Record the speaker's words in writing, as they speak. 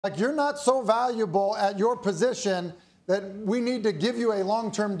Like, you're not so valuable at your position that we need to give you a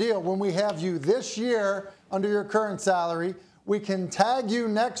long-term deal when we have you this year under your current salary. We can tag you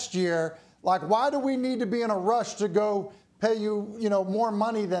next year. Like, why do we need to be in a rush to go pay you, more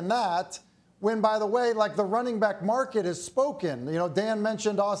money than that? When, by the way, like, the running back market has spoken. Dan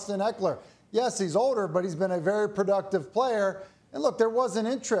mentioned Austin Eckler. Yes, he's older, but he's been a very productive player. And look, there was an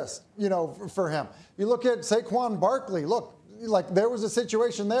interest, for him. You look at Saquon Barkley. Look, like, there was a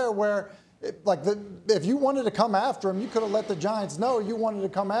situation there where, if you wanted to come after him, you could have let the Giants know you wanted to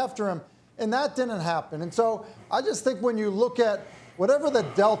come after him, and that didn't happen. And so I just think when you look at whatever the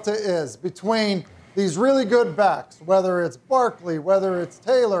delta is between these really good backs, whether it's Barkley, whether it's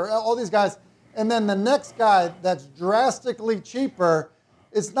Taylor, all these guys, and then the next guy that's drastically cheaper,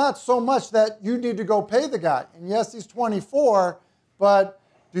 it's not so much that you need to go pay the guy. And yes, he's 24, but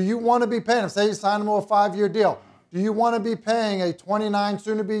do you want to be paying him? Say you sign him to a 5-year deal. Do you want to be paying a 29,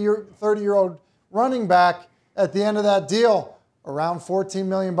 soon-to-be 30-year-old running back at the end of that deal around $14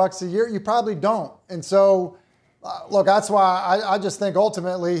 million a year? You probably don't. And so, look, that's why I just think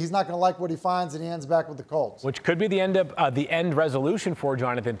ultimately he's not going to like what he finds, and he ends back with the Colts. Which could be the end resolution for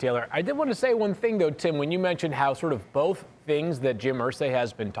Jonathan Taylor. I did want to say one thing, though, Tim, when you mentioned how sort of both things that Jim Irsay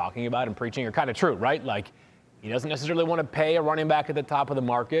has been talking about and preaching are kind of true, right? Like, he doesn't necessarily want to pay a running back at the top of the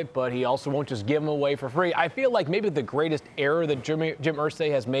market, but he also won't just give him away for free. I feel like maybe the greatest error that Jim Irsay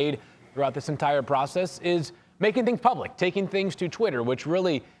has made throughout this entire process is making things public, taking things to Twitter, which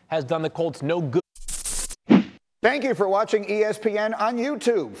really has done the Colts no good. Thank you for watching ESPN on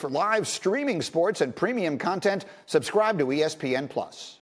YouTube. For live streaming sports and premium content, subscribe to ESPN+.